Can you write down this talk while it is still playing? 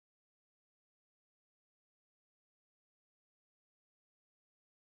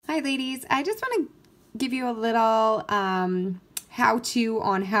Hi ladies, I just want to give you a little how-to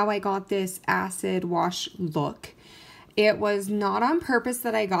on how I got this acid wash look. It was not on purpose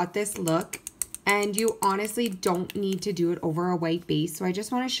that I got this look, and you honestly don't need to do it over a white base. So I just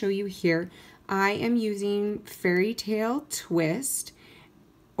want to show you here. I am using Fairy Tale Twist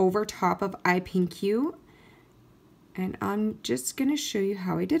over top of I Pink You, and I'm just going to show you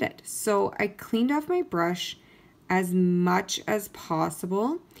how I did it. So I cleaned off my brush as much as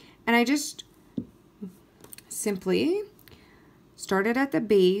possible, and I just simply started at the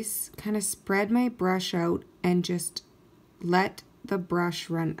base, kind of spread my brush out, and just let the brush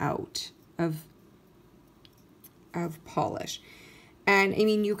run out of polish. And I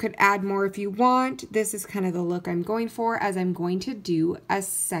mean, you could add more if you want. This is kind of the look I'm going for, as I'm going to do a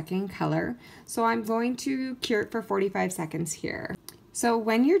second color. So I'm going to cure it for 45 seconds here. So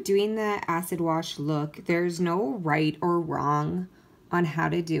when you're doing the acid wash look, there's no right or wrong on how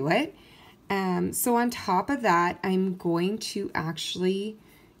to do it. So on top of that, I'm going to actually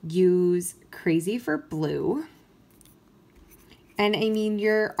use Crazy for Blue. And I mean,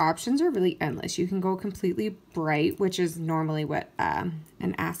 your options are really endless. You can go completely bright, which is normally what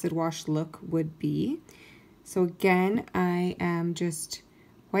an acid wash look would be. So again, I am just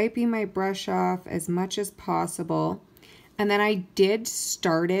wiping my brush off as much as possible. And then I did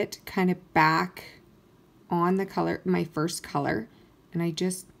start it kind of back on the color, my first color, and I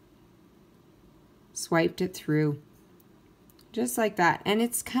just swiped it through just like that. And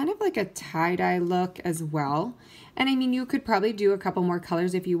it's kind of like a tie-dye look as well. And I mean, you could probably do a couple more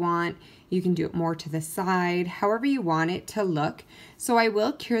colors if you want. You can do it more to the side, however you want it to look. So I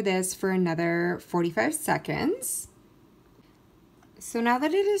will cure this for another 45 seconds. So now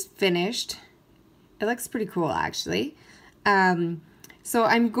that it is finished, it looks pretty cool actually. So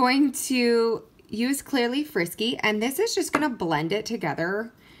I'm going to use Clearly Frisky, and this is just going to blend it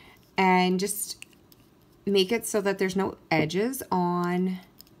together and just make it so that there's no edges on,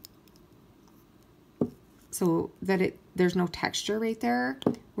 so that there's no texture right there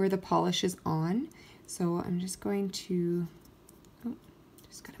where the polish is on. So I'm just going to,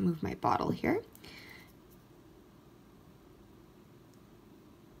 just gotta move my bottle here.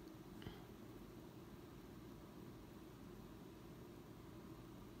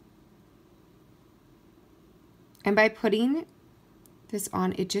 And by putting this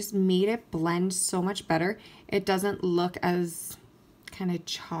on, it just made it blend so much better. It doesn't look as kind of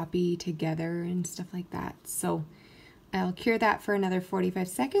choppy together and stuff like that. So I'll cure that for another 45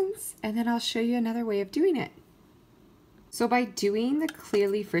 seconds, and then I'll show you another way of doing it. So by doing the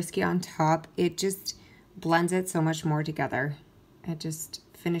Clearly Frisky on top, it just blends it so much more together. It just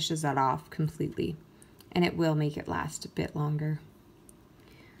finishes that off completely, and it will make it last a bit longer.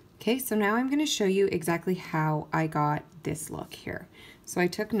 Okay, so now I'm going to show you exactly how I got this look here. So I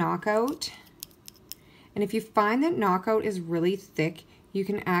took Knockout, and if you find that Knockout is really thick, you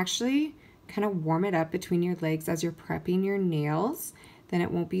can actually kind of warm it up between your legs as you're prepping your nails. Then it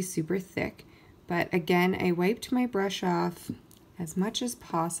won't be super thick. But again, I wiped my brush off as much as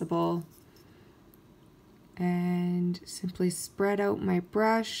possible and simply spread out my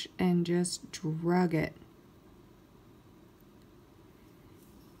brush and just drug it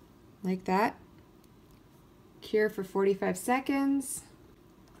like that. Cure for 45 seconds.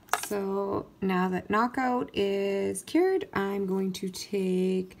 So now that Knockout is cured, I'm going to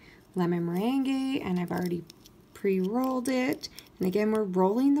take Lemon Meringue, and I've already pre-rolled it. And again, we're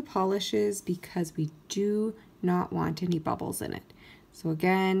rolling the polishes because we do not want any bubbles in it. So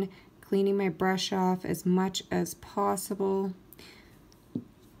again, cleaning my brush off as much as possible.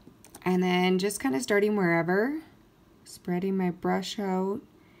 And then just kind of starting wherever, spreading my brush out,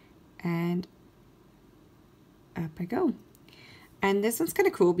 and up I go. And this one's kind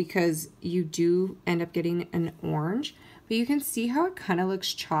of cool because you do end up getting an orange, but you can see how it kind of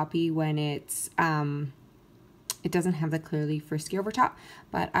looks choppy when it's it doesn't have the Clearly Frisky over top,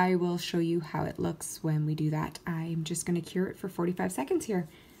 but I will show you how it looks when we do that. I'm just going to cure it for 45 seconds here.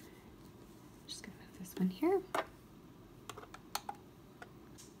 Just going to move this one here.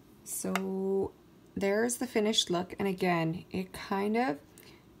 So there's the finished look, and again, it kind of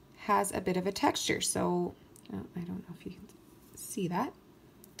has a bit of a texture. So I don't know if you can see that.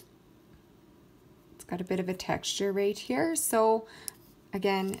 It's got a bit of a texture right here. So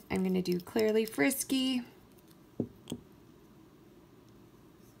again, I'm going to do Clearly Frisky.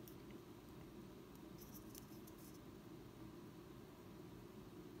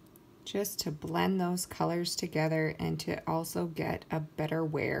 Just to blend those colors together and to also get a better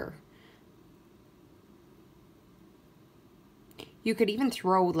wear. You could even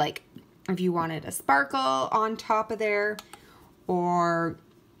throw, like, if you wanted a sparkle on top of there, or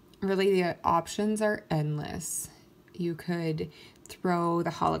really the options are endless. You could throw the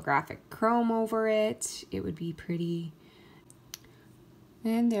holographic chrome over it. It would be pretty.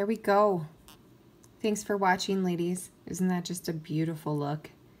 And there we go. Thanks for watching, ladies. Isn't that just a beautiful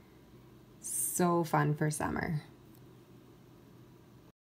look? So fun for summer.